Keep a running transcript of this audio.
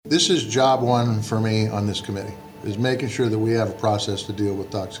This is job one for me on this committee, is making sure that we have a process to deal with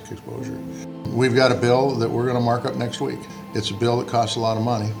toxic exposure. We've got a bill that we're going to mark up next week. It's a bill that costs a lot of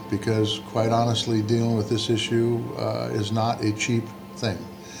money because, quite honestly, dealing with this issue is not a cheap thing,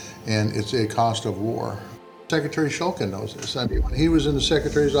 and it's a cost of war. Secretary Shulkin knows this. I mean, when he was in the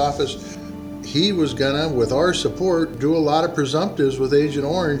Secretary's office, he was gonna, with our support, do a lot of presumptives with Agent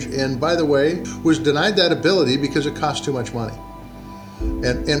Orange, and by the way, was denied that ability because it cost too much money.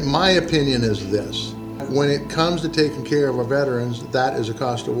 And my opinion is this: when it comes to taking care of our veterans, that is a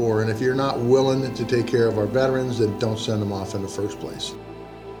cost of war. And if you're not willing to take care of our veterans, then don't send them off in the first place.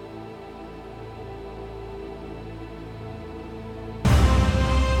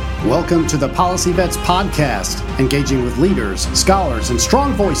 Welcome to the Policy Vets Podcast, engaging with leaders, scholars, and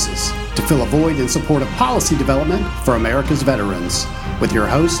strong voices to fill a void in support of policy development for America's veterans. With your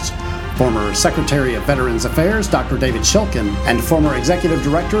hosts, former Secretary of Veterans Affairs, Dr. David Shulkin, and former Executive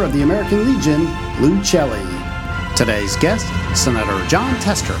Director of the American Legion, Lou Celli. Today's guest, Senator Jon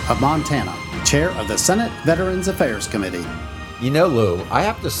Tester of Montana, Chair of the Senate Veterans Affairs Committee. You know, Lou, I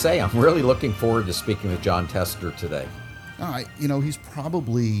have to say I'm really looking forward to speaking with Jon Tester today. He's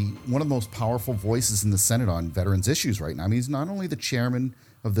probably one of the most powerful voices in the Senate on veterans issues right now. I mean, he's not only the chairman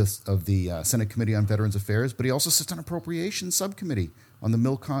of the Senate Committee on Veterans Affairs, but he also sits on Appropriations Subcommittee on the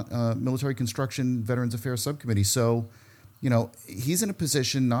Military Construction Veterans Affairs Subcommittee. So, he's in a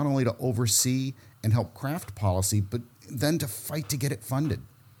position not only to oversee and help craft policy, but then to fight to get it funded.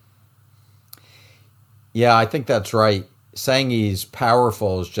 Yeah, I think that's right. Saying he's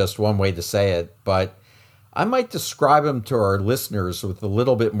powerful is just one way to say it, but I might describe him to our listeners with a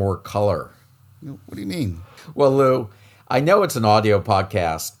little bit more color. What do you mean? Well, Lou, I know it's an audio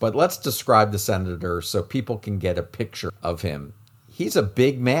podcast, but let's describe the senator so people can get a picture of him. He's a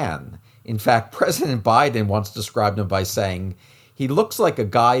big man. In fact, President Biden once described him by saying, he looks like a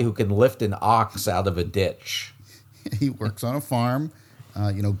guy who can lift an ox out of a ditch. He works on a farm,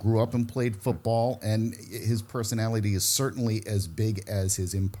 grew up and played football, and his personality is certainly as big as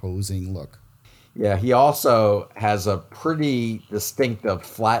his imposing look. Yeah, he also has a pretty distinctive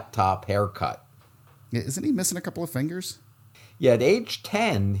flat top haircut. Yeah, isn't he missing a couple of fingers? Yeah, at age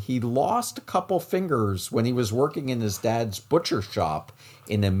 10, he lost a couple fingers when he was working in his dad's butcher shop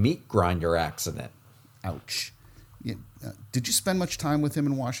in a meat grinder accident. Ouch. Yeah, did you spend much time with him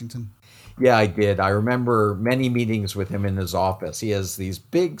in Washington? Yeah, I did. I remember many meetings with him in his office. He has these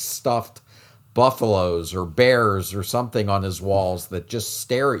big stuffed buffaloes or bears or something on his walls that just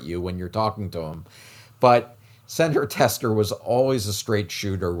stare at you when you're talking to him. But Senator Tester was always a straight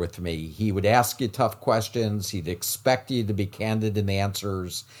shooter with me. He would ask you tough questions. He'd expect you to be candid in the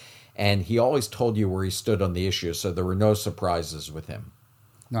answers. And he always told you where he stood on the issue, so there were no surprises with him.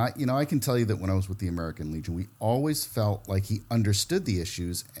 Now, I can tell you that when I was with the American Legion, we always felt like he understood the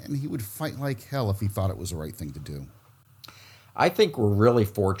issues, and he would fight like hell if he thought it was the right thing to do. I think we're really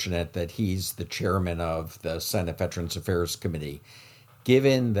fortunate that he's the chairman of the Senate Veterans Affairs Committee,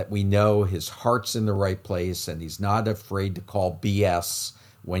 given that we know his heart's in the right place and he's not afraid to call BS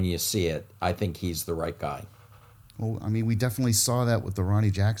when you see it. I think he's the right guy. Well, we definitely saw that with the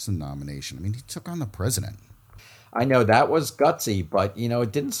Ronny Jackson nomination. He took on the president. I know that was gutsy, but,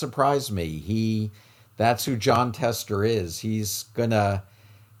 it didn't surprise me. That's who Jon Tester is. He's going to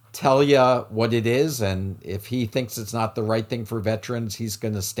tell you what it is, and if he thinks it's not the right thing for veterans, he's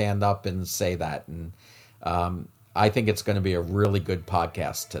going to stand up and say that. And I think it's going to be a really good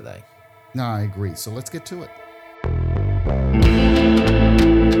podcast today. No, I agree. So let's get to it.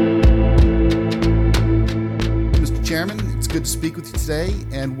 Mr. Chairman, it's good to speak with you today,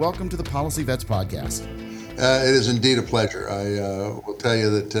 and welcome to the Policy Vets Podcast. It is indeed a pleasure. I will tell you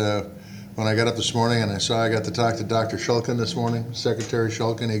that when I got up this morning and I saw I got to talk to Dr. Shulkin this morning, Secretary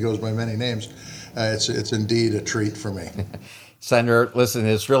Shulkin, he goes by many names, it's indeed a treat for me. Senator, listen,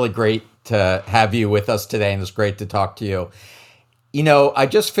 it's really great to have you with us today, and it's great to talk to you. I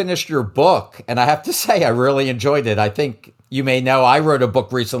just finished your book, and I have to say I really enjoyed it. I think you may know I wrote a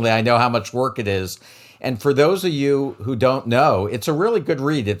book recently. I know how much work it is. And for those of you who don't know, it's a really good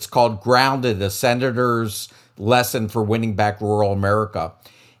read. It's called Grounded, A Senator's Lesson for Winning Back Rural America.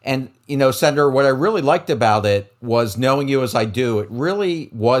 And, Senator, what I really liked about it was, knowing you as I do, it really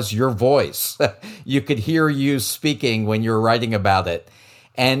was your voice. You could hear you speaking when you were writing about it.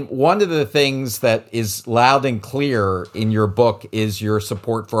 And one of the things that is loud and clear in your book is your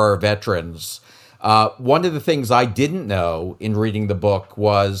support for our veterans. One of the things I didn't know in reading the book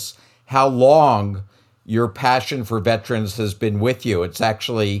was how long your passion for veterans has been with you. It's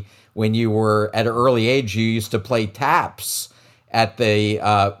actually, when you were at an early age, you used to play taps at the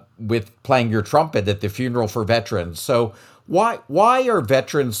with playing your trumpet at the funeral for veterans. So Why are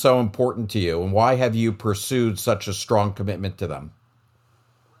veterans so important to you, and why have you pursued such a strong commitment to them?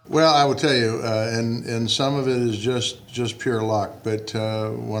 Well, I will tell you, and some of it is just pure luck. But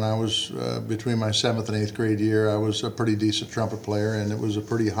when I was between my 7th and 8th grade year, I was a pretty decent trumpet player, and it was a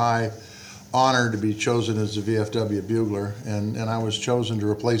pretty high honor to be chosen as the VFW bugler. And I was chosen to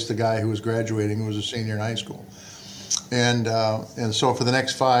replace the guy who was graduating, who was a senior in high school. And so for the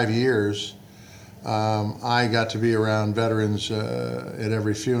next 5 years, I got to be around veterans at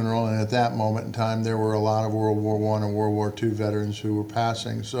every funeral, and at that moment in time, there were a lot of World War I and World War II veterans who were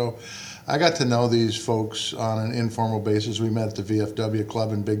passing. So I got to know these folks on an informal basis. We met at the VFW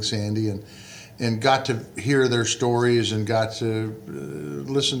Club in Big Sandy, and got to hear their stories and got to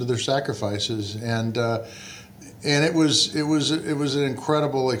listen to their sacrifices. And it was an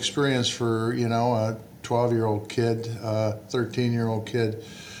incredible experience for a 12-year-old kid, 13-year-old kid,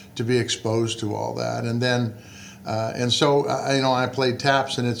 to be exposed to all that. And then so I played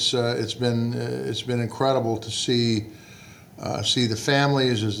taps, and it's been incredible to see the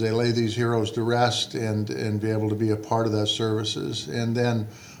families as they lay these heroes to rest, and be able to be a part of that services. And then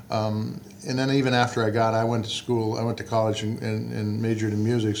even after I went to college and majored in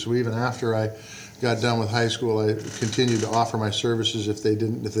music. So even after I got done with high school, I continued to offer my services if they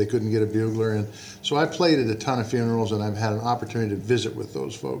couldn't get a bugler. And so I played at a ton of funerals, and I've had an opportunity to visit with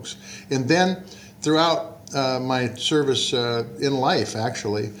those folks. And then throughout my service in life,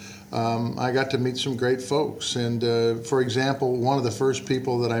 actually, I got to meet some great folks. And for example, one of the first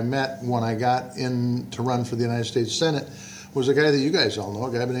people that I met when I got in to run for the United States Senate was a guy that you guys all know,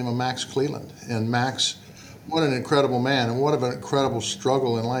 a guy by the name of Max Cleland. And Max, what an incredible man, and what an incredible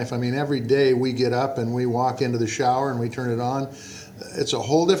struggle in life. I mean, every day we get up and we walk into the shower and we turn it on. It's a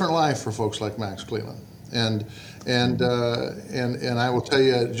whole different life for folks like Max Cleland. And I will tell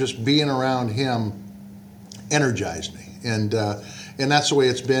you, just being around him energized me. And that's the way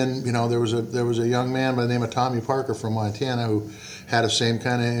it's been. There was a young man by the name of Tommy Parker from Montana who had the same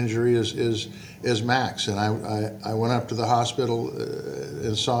kind of injury as Max. And I went up to the hospital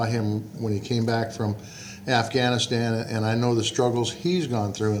and saw him when he came back from Afghanistan, and I know the struggles he's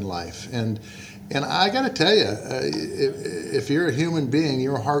gone through in life. And I got to tell you, if you're a human being,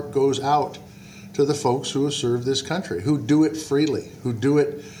 your heart goes out to the folks who have served this country, who do it freely, who do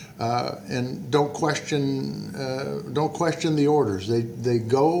it and don't question the orders. They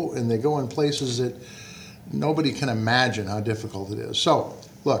go in places that nobody can imagine how difficult it is. So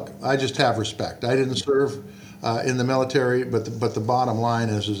look, I just have respect. I didn't serve in the military, but the bottom line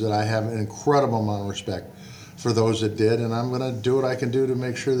is that I have an incredible amount of respect for those that did, and I'm going to do what I can do to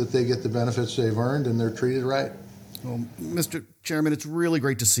make sure that they get the benefits they've earned and they're treated right. Well, Mr. Chairman, it's really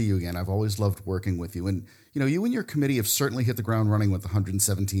great to see you again. I've always loved working with you. And, you and your committee have certainly hit the ground running with the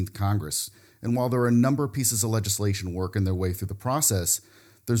 117th Congress. And while there are a number of pieces of legislation working their way through the process,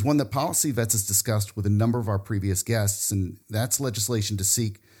 there's one that Policy Vets has discussed with a number of our previous guests, and that's legislation to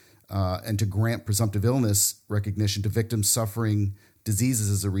seek and to grant presumptive illness recognition to victims suffering diseases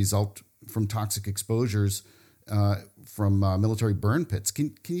as a result from toxic exposures from military burn pits.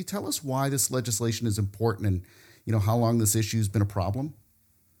 Can you tell us why this legislation is important, and how long this issue has been a problem?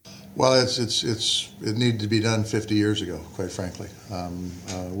 Well, it needed to be done 50 years ago, quite frankly.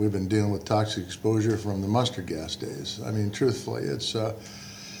 We've been dealing with toxic exposure from the mustard gas days. I mean, truthfully, it's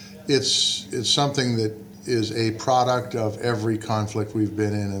something that is a product of every conflict we've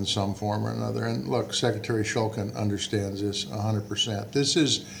been in some form or another. And look, Secretary Shulkin understands this 100%.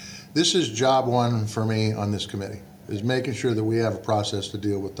 This is job one for me on this committee, is making sure that we have a process to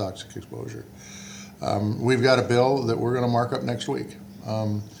deal with toxic exposure. We've got a bill that we're going to mark up next week.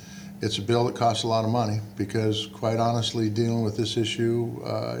 It's a bill that costs a lot of money because, quite honestly, dealing with this issue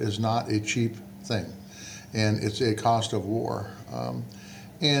is not a cheap thing, and it's a cost of war.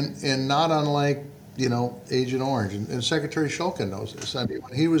 And not unlike, Agent Orange, and Secretary Shulkin knows this. I mean,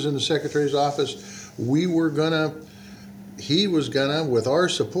 when he was in the Secretary's office, he was gonna, with our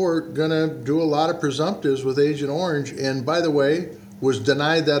support, gonna do a lot of presumptives with Agent Orange, and by the way, was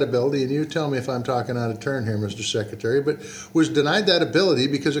denied that ability, and you tell me if I'm talking out of turn here, Mr. Secretary, but was denied that ability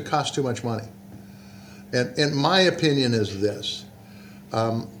because it cost too much money. And my opinion is this: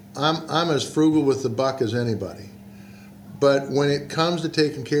 I'm as frugal with the buck as anybody. But when it comes to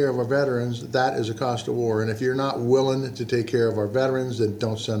taking care of our veterans, that is a cost of war. And if you're not willing to take care of our veterans, then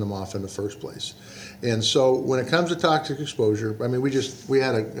don't send them off in the first place. And so when it comes to toxic exposure, I mean, we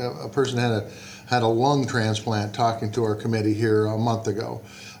had a person had a lung transplant talking to our committee here a month ago.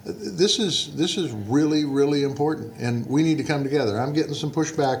 This is really, really important, and we need to come together. I'm getting some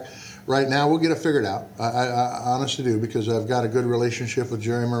pushback Right now, we'll get it figured out. I honestly do, because I've got a good relationship with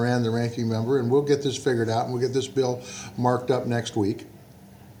Jerry Moran, the ranking member, and we'll get this figured out, and we'll get this bill marked up next week,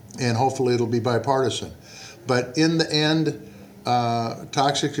 and hopefully it'll be bipartisan. But in the end,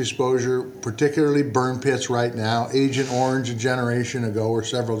 toxic exposure, particularly burn pits right now, Agent Orange a generation ago or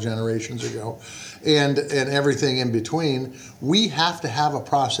several generations ago, and everything in between, we have to have a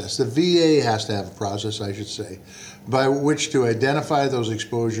process. The VA has to have a process, I should say, by which to identify those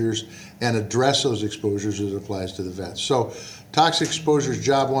exposures and address those exposures as it applies to the vets. So toxic exposure is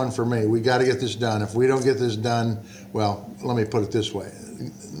job one for me. We got to get this done. If we don't get this done, well, let me put it this way.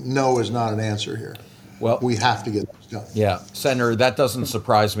 No is not an answer here. Well, we have to get this done. Yeah, Senator, that doesn't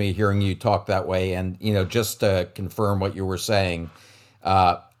surprise me hearing you talk that way. And, just to confirm what you were saying,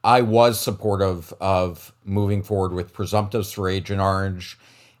 I was supportive of moving forward with presumptives for Agent Orange,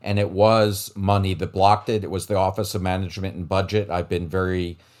 and it was money that blocked it. It was the Office of Management and Budget. I've been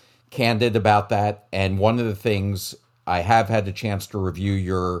very candid about that. And one of the things, I have had a chance to review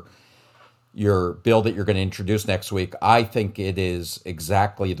your bill that you're going to introduce next week. I think it is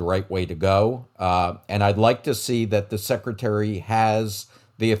exactly the right way to go. And I'd like to see that the Secretary has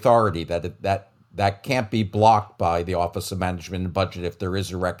the authority, that can't be blocked by the Office of Management and Budget if there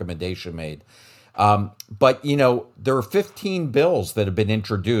is a recommendation made. But, there are 15 bills that have been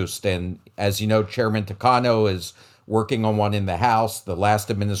introduced. And as you know, Chairman Takano is working on one in the House. The last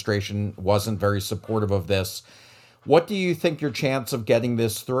administration wasn't very supportive of this. What do you think your chance of getting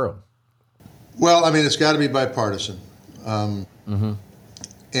this through? Well, it's got to be bipartisan, and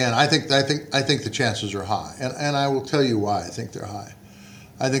I think the chances are high, and I will tell you why I think they're high.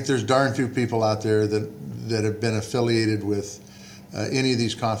 I think there's darn few people out there that have been affiliated with any of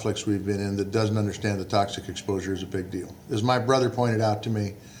these conflicts we've been in that doesn't understand that toxic exposure is a big deal. As my brother pointed out to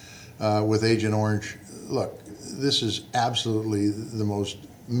me with Agent Orange, look, this is absolutely the most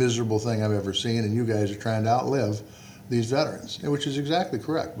miserable thing I've ever seen, and you guys are trying to outlive these veterans, which is exactly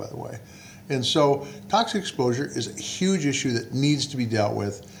correct, by the way. And so toxic exposure is a huge issue that needs to be dealt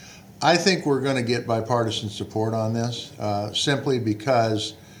with. I think we're going to get bipartisan support on this simply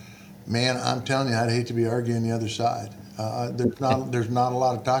because, man, I'm telling you, I'd hate to be arguing the other side. There's not a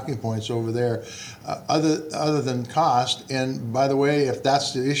lot of talking points over there other than cost. And by the way, if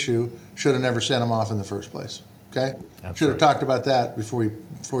that's the issue, should have never sent them off in the first place. Okay? Should have talked about that before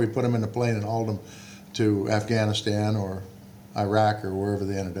we put them in the plane and hauled them to Afghanistan or Iraq or wherever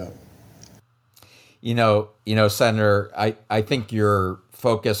they ended up. Senator, I think your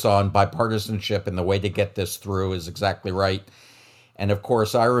focus on bipartisanship and the way to get this through is exactly right. And of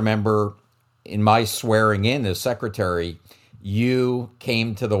course, I remember in my swearing in as secretary, you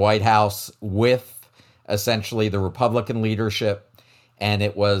came to the White House with essentially the Republican leadership, and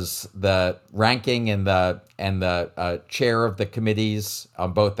it was the ranking and the chair of the committees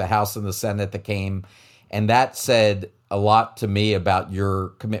on both the House and the Senate that came. And that said a lot to me about your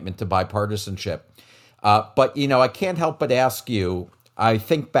commitment to bipartisanship. But, I can't help but ask you, I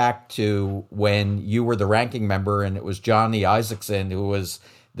think back to when you were the ranking member and it was Johnny Isakson who was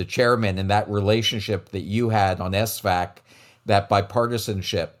the chairman, and that relationship that you had on SVAC, that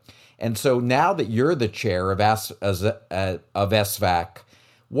bipartisanship. And so now that you're the chair of SVAC,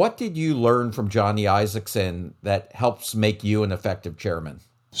 what did you learn from Johnny Isakson that helps make you an effective chairman?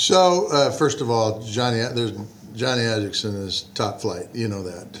 So, first of all, Johnny Isakson is top flight. You know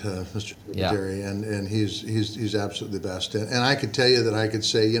that, Mr. Secretary, yeah. and he's absolutely the best. And I could tell you that I could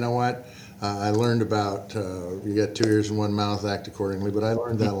say, you know what, I learned about you got 2 ears and 1 mouth, act accordingly. But I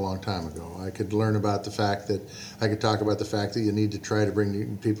learned that a long time ago. I could learn about the fact that I could talk about the fact that you need to try to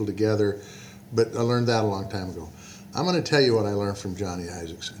bring people together. But I learned that a long time ago. I'm going to tell you what I learned from Johnny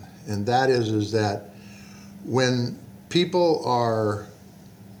Isakson, and that is that when people are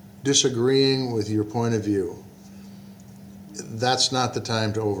disagreeing with your point of view, that's not the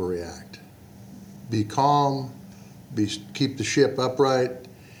time to overreact. Be calm, keep the ship upright,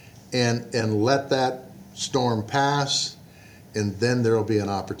 and let that storm pass, and then there'll be an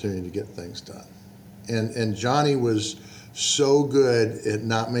opportunity to get things done. And Johnny was so good at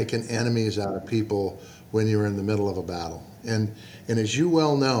not making enemies out of people when you were in the middle of a battle. And as you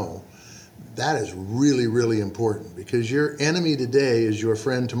well know, that is really, really important, because your enemy today is your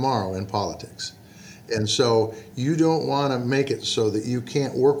friend tomorrow in politics. And so you don't want to make it so that you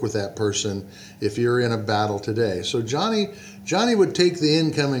can't work with that person if you're in a battle today. So Johnny would take the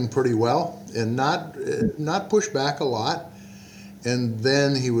incoming pretty well and not push back a lot, and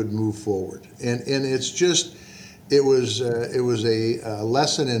then he would move forward. And it's just, it was a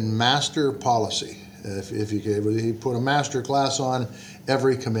lesson in master policy. If you could, he put a master class on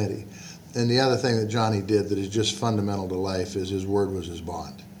every committee. And the other thing that Johnny did that is just fundamental to life is his word was his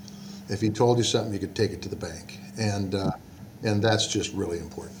bond. If he told you something, you could take it to the bank, and that's just really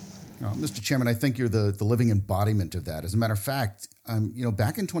important. Mr. Chairman, I think you're the living embodiment of that. As a matter of fact,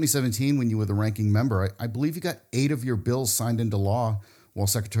 back in 2017, when you were the ranking member, I believe you got 8 of your bills signed into law while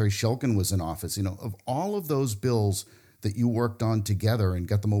Secretary Shulkin was in office. Of all of those bills that you worked on together and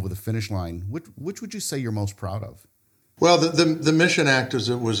got them over the finish line, which would you say you're most proud of? Well, the Mission Act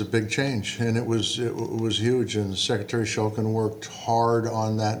was a big change, and it was huge. And Secretary Shulkin worked hard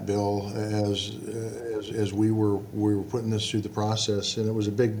on that bill as we were putting this through the process, and it was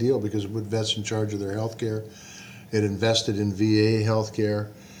a big deal because it put vets in charge of their health care. It invested in VA health care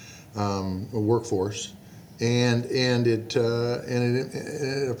workforce, and it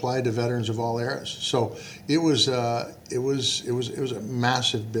applied to veterans of all eras. So it was a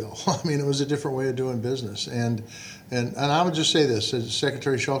massive bill. I mean, it was a different way of doing business, and I would just say this: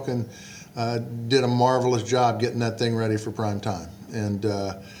 Secretary Shulkin did a marvelous job getting that thing ready for prime time, and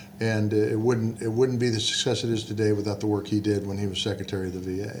it wouldn't be the success it is today without the work he did when he was Secretary of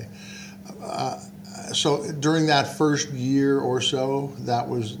the VA. So during that first year or so, that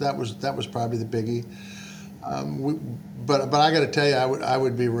was probably the biggie. But I got to tell you, I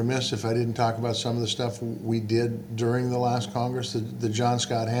would be remiss if I didn't talk about some of the stuff we did during the last Congress. The John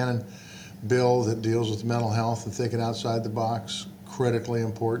Scott Hannon bill that deals with mental health and thinking outside the box, critically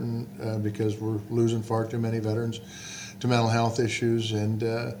important because we're losing far too many veterans to mental health issues, and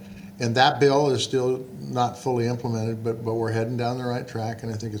that bill is still not fully implemented, but we're heading down the right track,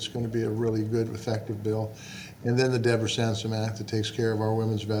 and I think it's going to be a really good, effective bill. And then the Deborah Sansom Act that takes care of our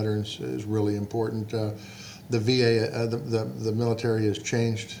women's veterans is really important. The VA, the military has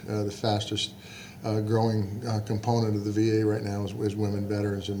changed. The fastest growing component of the VA right now is women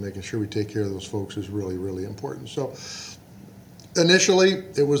veterans, and making sure we take care of those folks is really, really important. So initially,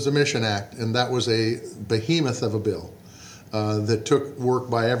 it was the Mission Act, and that was a behemoth of a bill that took work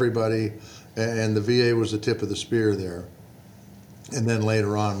by everybody, and the VA was the tip of the spear there. And then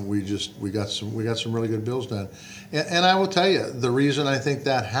later on, we got some really good bills done. And I will tell you, the reason I think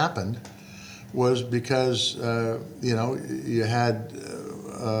that happened was because you had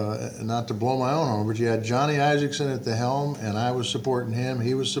not to blow my own horn, but you had Johnny Isaacson at the helm, and I was supporting him,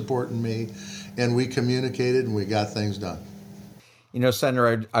 he was supporting me, and we communicated and we got things done.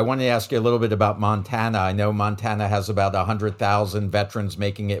 Senator, I wanted to ask you a little bit about Montana. I know Montana has about 100,000 veterans,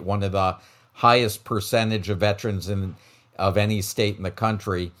 making it one of the highest percentage of veterans of any state in the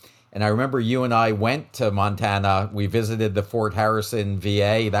country. And I remember you and I went to Montana. We visited the Fort Harrison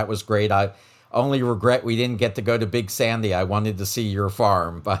VA. That was great. I only regret we didn't get to go to Big Sandy. I wanted to see your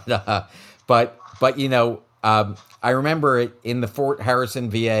farm, but I remember in the Fort Harrison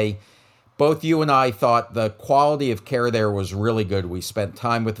VA, both you and I thought the quality of care there was really good. We spent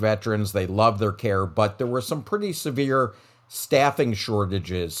time with veterans. They loved their care, but there were some pretty severe staffing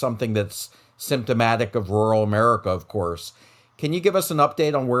shortages, something that's symptomatic of rural America, of course. Can you give us an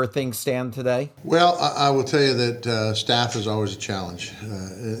update on where things stand today? Well, I will tell you that staff is always a challenge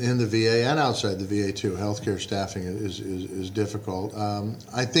in the VA and outside the VA too. Healthcare staffing is difficult.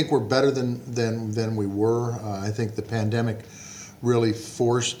 I think we're better than we were. I think the pandemic really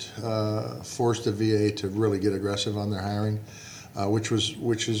forced the VA to really get aggressive on their hiring, which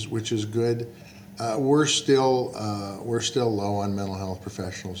is good. We're still low on mental health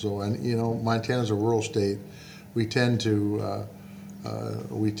professionals. So, and Montana's a rural state. We tend to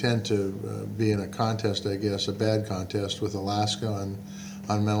be in a contest, I guess, a bad contest with Alaska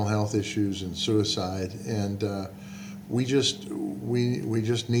on mental health issues and suicide, and we just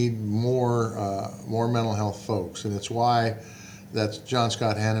need more mental health folks, and it's why that John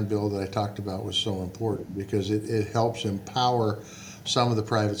Scott Hannon bill that I talked about was so important, because it helps empower some of the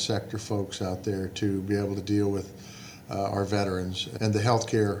private sector folks out there to be able to deal with our veterans and the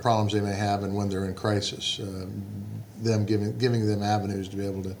healthcare problems they may have, and when they're in crisis, them giving them avenues to be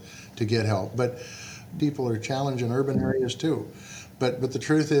able to get help. But people are challenged in urban areas too. But the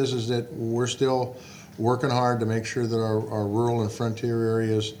truth is that we're still working hard to make sure that our rural and frontier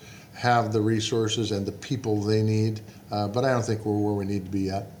areas have the resources and the people they need. But I don't think we're where we need to be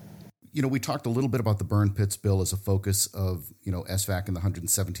yet. We talked a little bit about the burn pits bill as a focus of, SVAC in the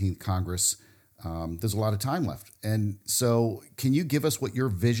 117th Congress. There's a lot of time left. And so can you give us what your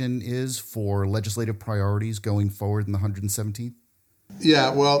vision is for legislative priorities going forward in the 117th?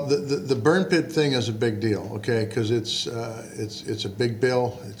 Yeah, well, the burn pit thing is a big deal, okay, because it's a big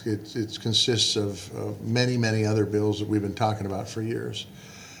bill. It consists of many other bills that we've been talking about for years.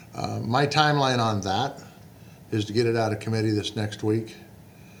 My timeline on that is to get it out of committee this next week,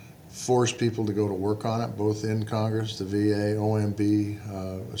 force people to go to work on it, both in Congress, the VA, OMB,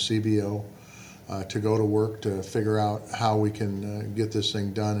 CBO, to go to work to figure out how we can get this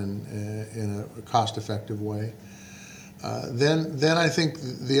thing done in a cost-effective way. Then I think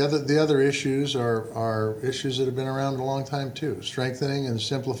the other issues are issues that have been around a long time too. Strengthening and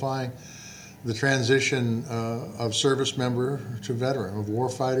simplifying the transition of service member to veteran, of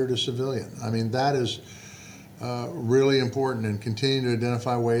warfighter to civilian. I mean, that is really important, and continue to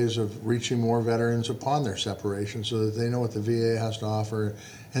identify ways of reaching more veterans upon their separation so that they know what the VA has to offer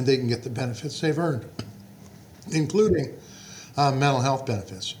and they can get the benefits they've earned, including mental health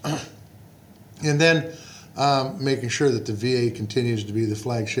benefits. And then making sure that the VA continues to be the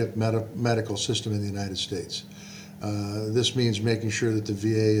flagship medical system in the United States. This means making sure that the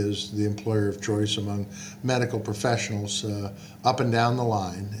VA is the employer of choice among medical professionals up and down the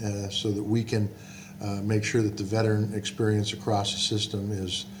line so that we can make sure that the veteran experience across the system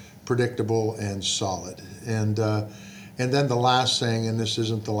is predictable and solid. And then the last thing, and this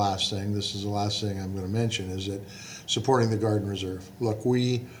isn't the last thing, this is the last thing I'm going to mention, is that supporting the Guard and Reserve. Look,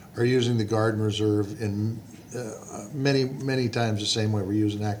 we are using the Guard and Reserve in many times the same way we're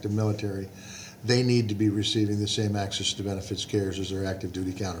using active military. They need to be receiving the same access to benefits cares as their active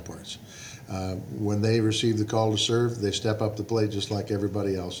duty counterparts. When they receive the call to serve, they step up the plate just like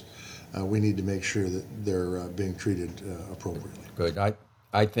everybody else. We need to make sure that they're being treated appropriately. Good.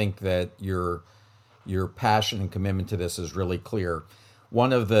 I think that your passion and commitment to this is really clear.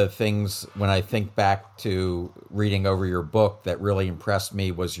 One of the things when I think back to reading over your book that really impressed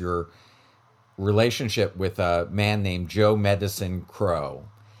me was your relationship with a man named Joe Medicine Crow.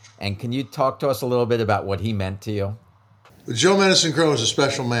 And can you talk to us a little bit about what he meant to you? Joe Medicine Crow was a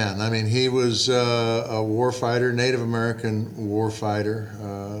special man. I mean, he was a warfighter, Native American warfighter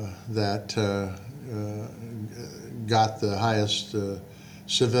that got the highest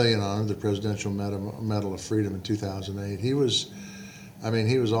civilian honor, the Presidential Medal of Freedom in 2008. He was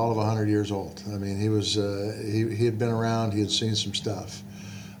all of 100 years old. I mean, he had been around, he had seen some stuff.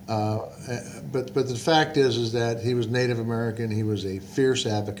 But the fact is that he was Native American. He was a fierce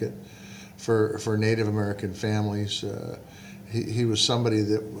advocate for Native American families. He was somebody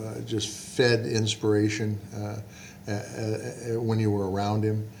that just fed inspiration when you were around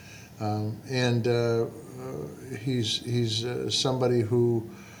him, and he's somebody who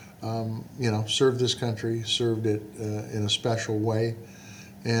served this country, served it in a special way.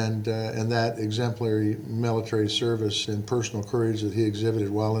 And that exemplary military service and personal courage that he exhibited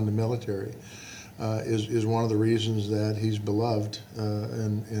while in the military is one of the reasons that he's beloved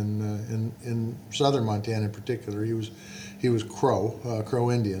in southern Montana in particular. He was Crow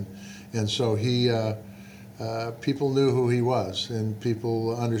Indian, and so people knew who he was, and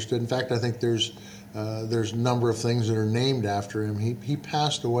people understood. In fact, I think there's a number of things that are named after him. He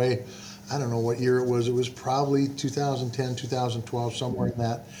passed away. I don't know what year it was. It was probably 2010, 2012, somewhere in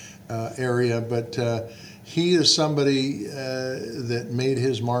that area. But he is somebody that made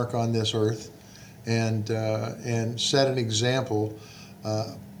his mark on this earth and set an example,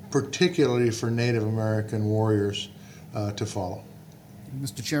 particularly for Native American warriors to follow.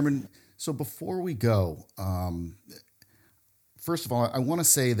 Mr. Chairman, so before we go, first of all, I want to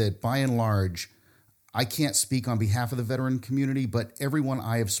say that by and large, I can't speak on behalf of the veteran community, but everyone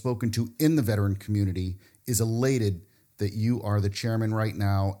I have spoken to in the veteran community is elated that you are the chairman right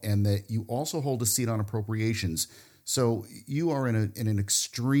now and that you also hold a seat on appropriations. So you are in an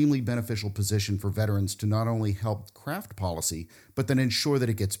extremely beneficial position for veterans to not only help craft policy, but then ensure that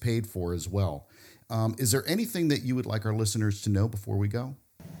it gets paid for as well. Is there anything that you would like our listeners to know before we go?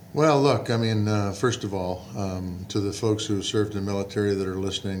 Well, look, I mean, first of all, to the folks who served in the military that are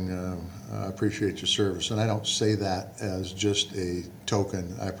listening, I appreciate your service. And I don't say that as just a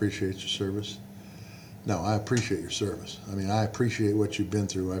token, I appreciate your service. No, I appreciate your service. I mean, I appreciate what you've been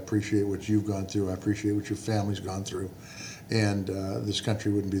through. I appreciate what you've gone through. I appreciate what your family's gone through. And this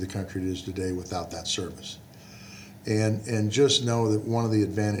country wouldn't be the country it is today without that service. And just know that one of the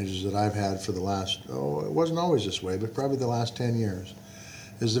advantages that I've had for the last, it wasn't always this way, but probably the last 10 years,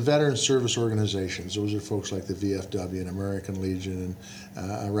 is the veteran service organizations. Those are folks like the VFW and American Legion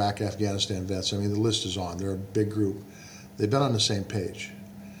and Iraq, Afghanistan vets. I mean, the list is on. They're a big group. They've been on the same page.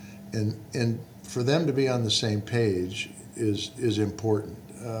 And for them to be on the same page is important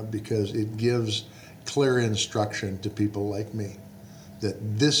because it gives clear instruction to people like me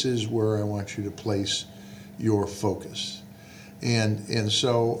that this is where I want you to place your focus. And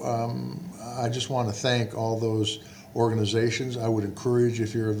so I just want to thank all those organizations. I would encourage,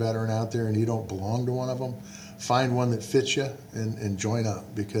 if you're a veteran out there and you don't belong to one of them, find one that fits you and join up,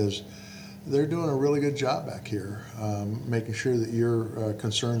 because they're doing a really good job back here, making sure that your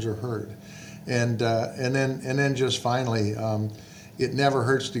concerns are heard. And then just finally, it never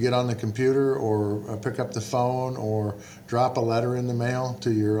hurts to get on the computer or pick up the phone or drop a letter in the mail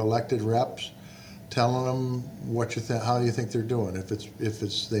to your elected reps, telling them what you think, how you think they're doing. If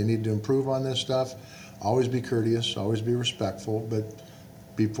it's they need to improve on this stuff, always be courteous, always be respectful, but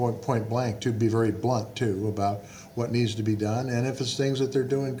be point blank, to be very blunt too about what needs to be done. And if it's things that they're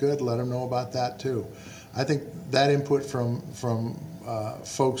doing good, let them know about that too. I think that input from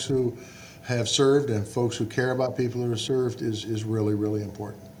folks who have served and folks who care about people who are served is really, really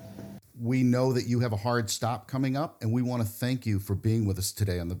important. We know that you have a hard stop coming up, and we want to thank you for being with us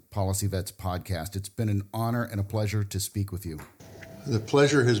today on the Policy Vets podcast. It's been an honor and a pleasure to speak with you. The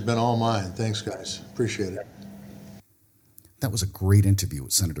pleasure has been all mine. Thanks, guys. Appreciate it. That was a great interview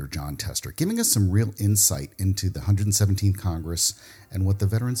with Senator Jon Tester, giving us some real insight into the 117th Congress and what the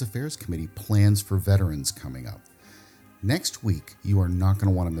Veterans Affairs Committee plans for veterans coming up. Next week, you are not going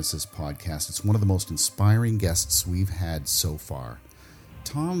to want to miss this podcast. It's one of the most inspiring guests we've had so far.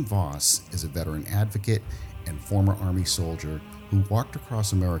 Tom Voss is a veteran advocate and former Army soldier who walked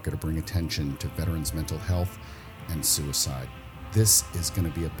across America to bring attention to veterans' mental health and suicide. This is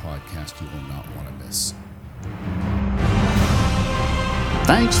going to be a podcast you will not want to miss.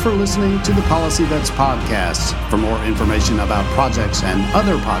 Thanks for listening to the Policy Vets podcast. For more information about projects and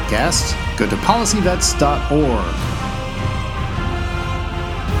other podcasts, go to policyvets.org.